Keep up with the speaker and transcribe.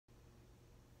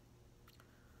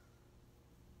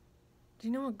Do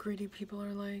you know what greedy people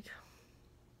are like?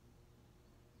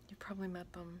 You've probably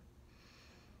met them.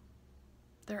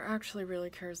 They're actually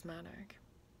really charismatic.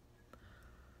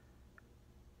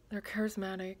 They're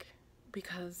charismatic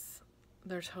because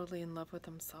they're totally in love with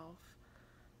themselves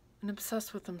and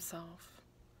obsessed with themselves.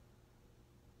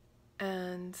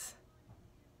 And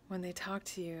when they talk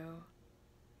to you,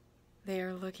 they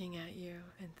are looking at you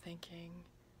and thinking,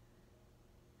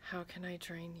 how can I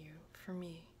drain you for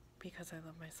me? Because I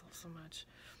love myself so much.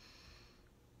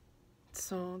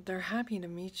 So they're happy to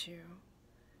meet you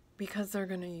because they're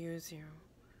going to use you.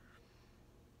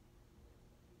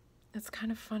 It's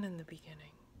kind of fun in the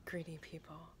beginning, greedy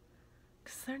people,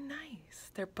 because they're nice,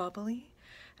 they're bubbly,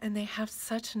 and they have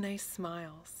such nice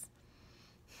smiles.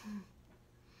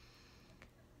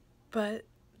 But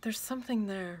there's something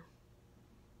there.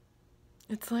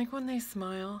 It's like when they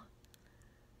smile,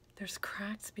 there's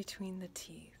cracks between the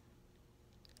teeth,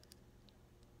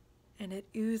 and it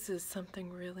oozes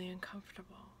something really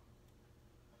uncomfortable.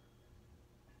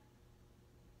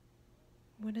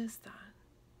 What is that?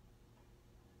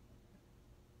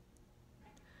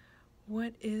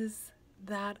 What is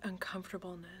that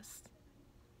uncomfortableness?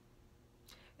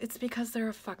 It's because they're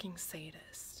a fucking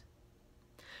sadist.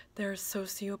 They're a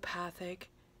sociopathic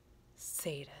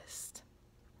sadist.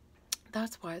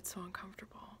 That's why it's so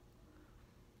uncomfortable.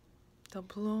 They'll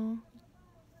blow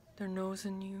their nose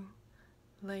in you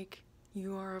like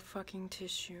you are a fucking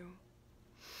tissue.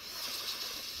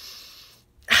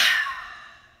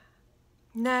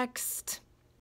 Next.